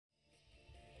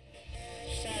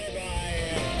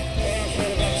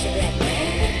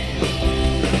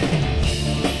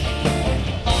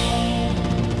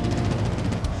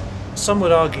Some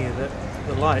would argue that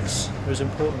the lights are as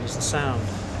important as the sound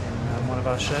in one of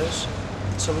our shows.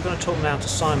 So we're going to talk now to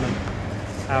Simon,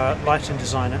 our lighting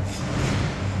designer.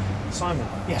 Simon,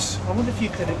 Yes. I wonder if you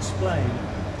could explain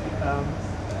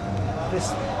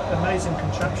this amazing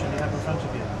contraption you have in front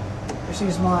of you. This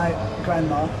is my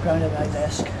grandma, granddad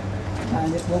desk,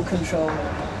 and it will control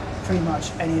pretty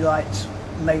much any light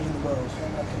made in the world.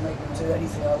 And I can make them do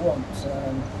anything I want.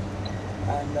 And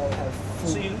they have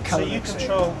full colour mixing.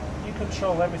 You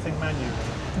control everything manually.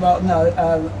 Well, no,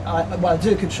 I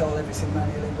do control everything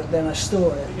manually, but then I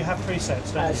store it. But you have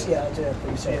presets, don't you? Yeah, I do have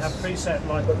presets. So you have preset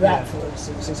light. But that, for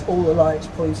instance, is all the lights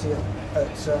pointing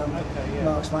at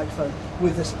Mark's microphone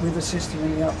with the system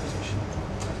in the up position.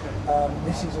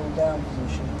 This is on down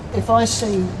position. If I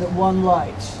see that one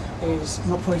light is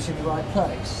not pointing in the right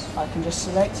place, I can just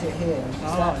select it here,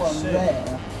 that one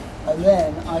there, and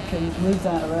then I can move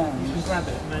that around. You can grab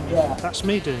it manually. Yeah. That's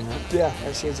me doing that. Yeah,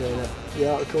 that's you doing it.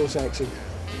 Yeah, of course, action.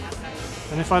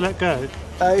 And if I let go,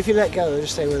 If you let go, they'll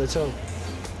just stay where they're told.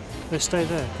 they stay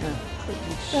there.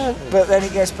 Yeah. But then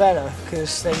it gets better,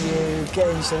 because then you get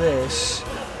into this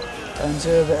and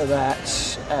do a bit of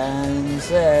that, and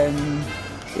then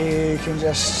you can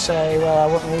just say, well, I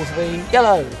want them all to be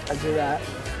yellow, and do that.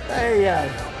 There you go.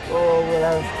 Or we'll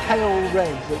have pale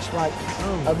red, which like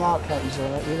a Mark happens to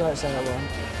like. You like to say that one.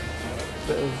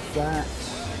 Bit of that.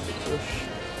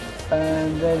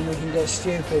 And then we can get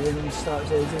stupid and start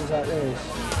doing things like this.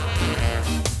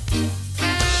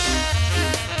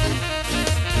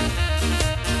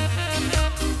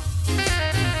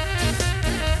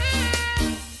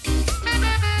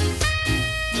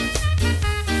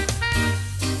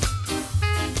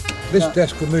 This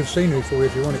desk will move scenery for you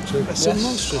if you want it to. It's a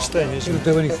monstrous thing, isn't It'll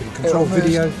it? do anything. Control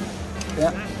video.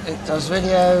 Yeah, it does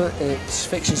video, it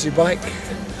fixes your bike.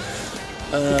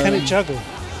 Can it juggle?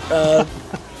 I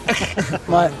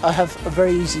have a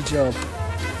very easy job.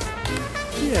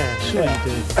 Yeah, sure you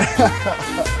do.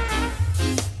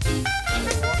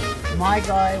 My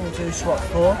guy will do swap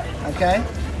 4, okay?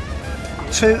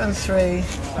 2 and 3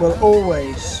 will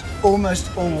always,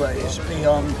 almost always be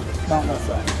on Mark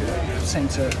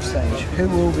centre stage. Who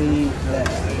will be there?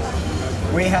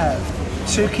 We have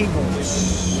 2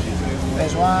 keyboards.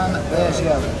 There's one, there's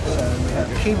the other. So we have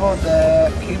a keyboard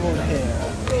there, keyboard here.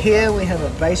 Here we have a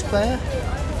bass player.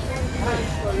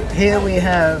 Here we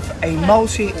have a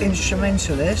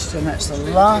multi-instrumentalist, and that's the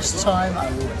last time I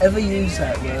will ever use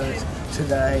that word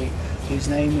today. His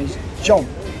name is John,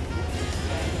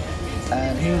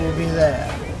 and he will be there.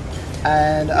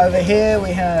 And over here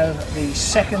we have the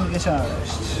second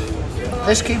guitarist.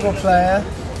 This keyboard player,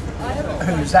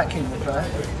 who's that keyboard player,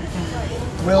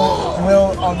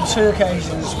 will on 2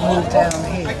 occasions move down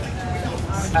here,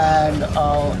 and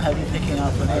I'll have you picking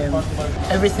up on him.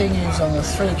 Everything is on the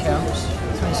 3 counts,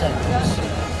 3 seconds.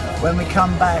 When we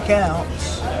come back out,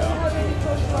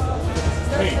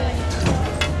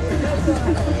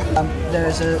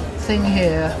 there's a thing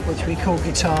here which we call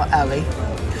Guitar Alley,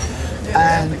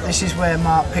 and this is where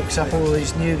Mark picks up all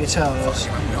these new guitars,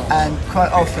 and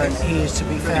quite often he is to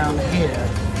be found here,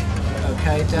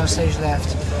 okay, downstage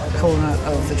left corner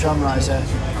of the drum riser,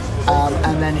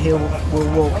 and then will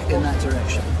walk in that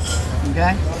direction,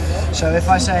 okay? So if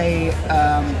I say,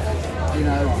 you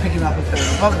know, pick him up at the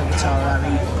bottom of the Guitar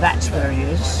Alley, that's where he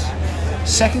is.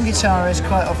 Second guitarist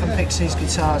quite often picks his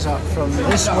guitars up from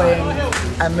this wing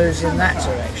and moves in that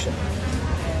direction,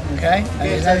 okay? And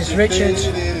his name is Richard.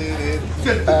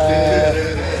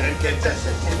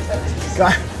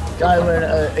 Guy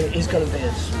wearing he's got a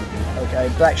beard, okay,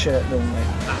 black shirt normally.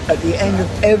 At the end of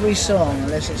every song,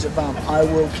 unless it's a bump, I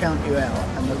will count you out,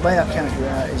 and the way I count you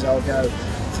out is I'll go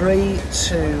 3,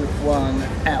 2, 1,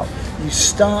 out. You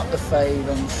start the fade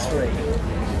on 3.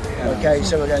 Okay,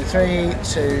 so we're going 3,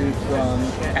 2,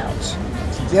 1, out.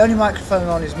 The only microphone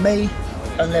on is me,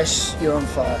 unless you're on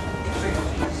fire.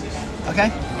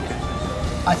 Okay?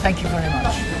 I thank you very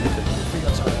much.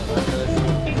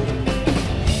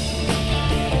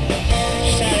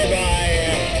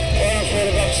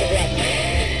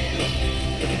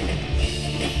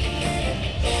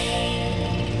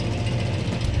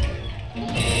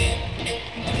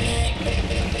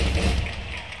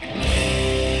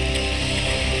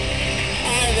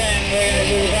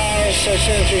 So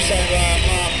since we sent Mark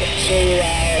 2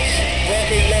 hours,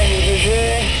 working long with the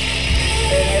jour,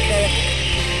 in April,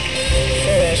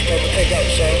 first got to pick up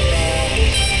some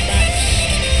maps,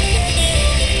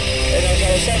 in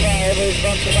October 7 hours, there's a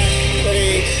bunch of maps,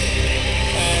 pretty,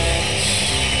 and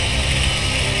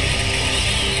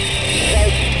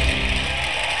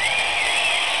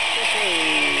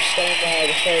stand by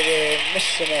the favourite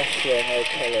Mr. Mafia, no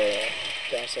colour,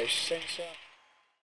 downstage sensor.